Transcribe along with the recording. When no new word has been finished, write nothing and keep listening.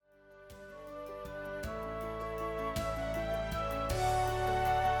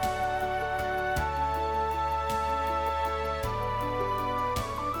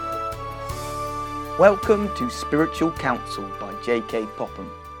Welcome to Spiritual Counsel by J.K. Popham.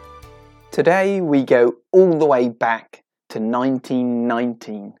 Today we go all the way back to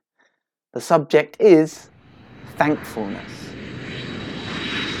 1919. The subject is thankfulness.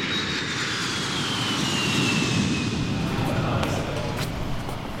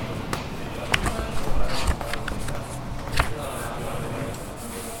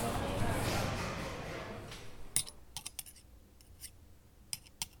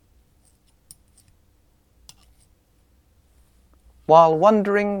 While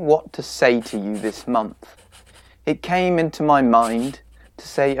wondering what to say to you this month, it came into my mind to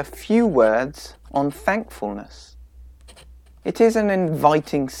say a few words on thankfulness. It is an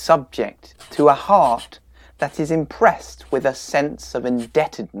inviting subject to a heart that is impressed with a sense of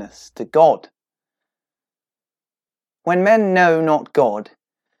indebtedness to God. When men know not God,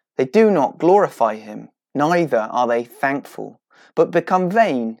 they do not glorify Him, neither are they thankful, but become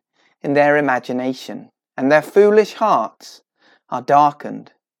vain in their imagination, and their foolish hearts are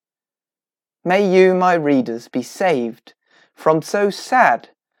darkened. May you, my readers, be saved from so sad,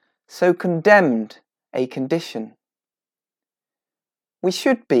 so condemned a condition. We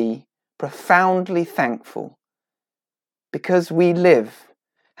should be profoundly thankful because we live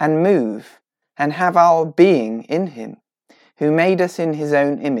and move and have our being in Him, who made us in His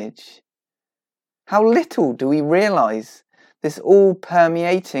own image. How little do we realize this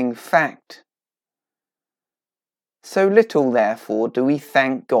all-permeating fact? So little, therefore, do we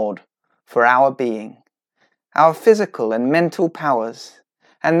thank God for our being, our physical and mental powers,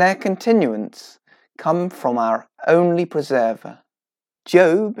 and their continuance come from our only preserver.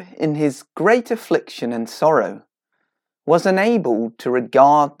 Job, in his great affliction and sorrow, was enabled to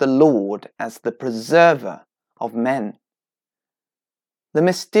regard the Lord as the preserver of men. The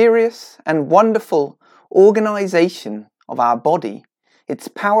mysterious and wonderful organization of our body, its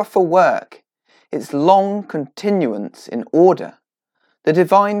powerful work, its long continuance in order, the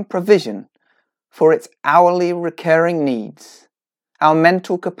divine provision for its hourly recurring needs, our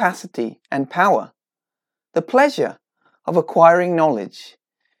mental capacity and power, the pleasure of acquiring knowledge,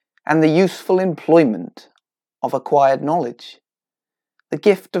 and the useful employment of acquired knowledge, the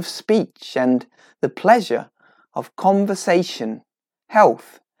gift of speech and the pleasure of conversation,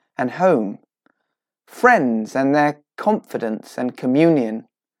 health and home, friends and their confidence and communion.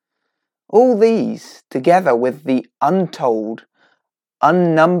 All these, together with the untold,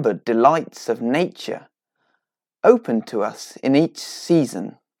 unnumbered delights of nature, open to us in each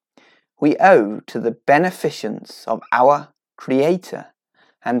season, we owe to the beneficence of our Creator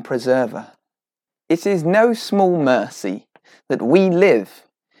and Preserver. It is no small mercy that we live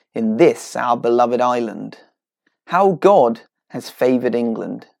in this our beloved island. How God has favoured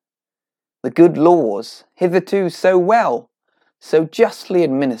England. The good laws, hitherto so well, so justly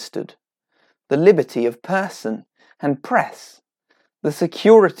administered, the liberty of person and press, the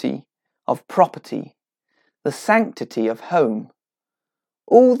security of property, the sanctity of home.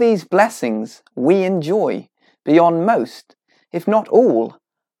 All these blessings we enjoy beyond most, if not all,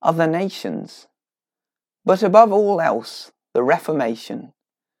 other nations. But above all else, the Reformation,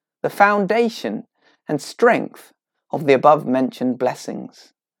 the foundation and strength of the above-mentioned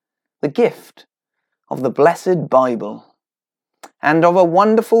blessings, the gift of the blessed Bible, and of a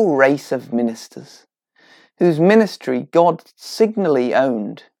wonderful race of ministers, whose ministry God signally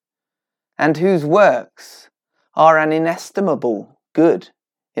owned, and whose works are an inestimable good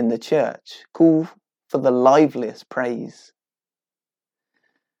in the church, call for the liveliest praise.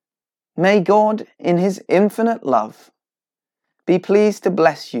 May God, in His infinite love, be pleased to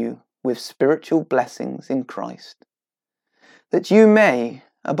bless you with spiritual blessings in Christ, that you may,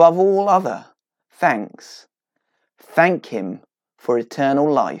 above all other thanks, thank Him for eternal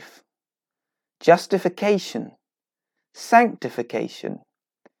life, justification, sanctification,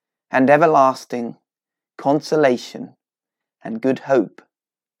 and everlasting consolation and good hope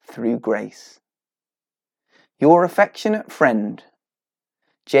through grace. Your affectionate friend,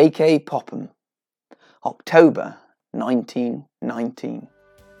 J.K. Popham, October 1919.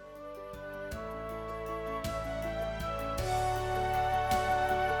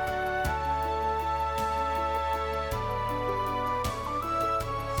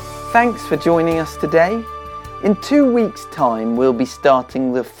 Thanks for joining us today. In 2 weeks' time, we'll be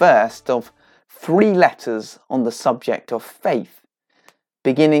starting the first of 3 letters on the subject of faith,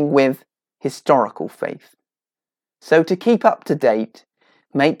 beginning with historical faith. So to keep up to date,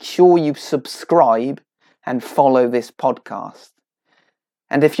 make sure you subscribe and follow this podcast.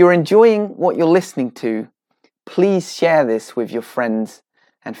 And if you're enjoying what you're listening to, please share this with your friends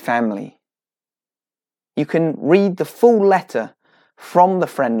and family. You can read the full letter from the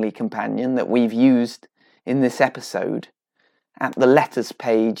friendly companion that we've used in this episode at the letters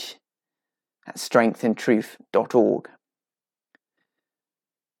page at strengthintruth.org.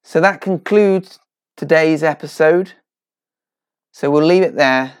 So that concludes today's episode. So we'll leave it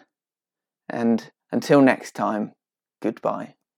there, and until next time, goodbye.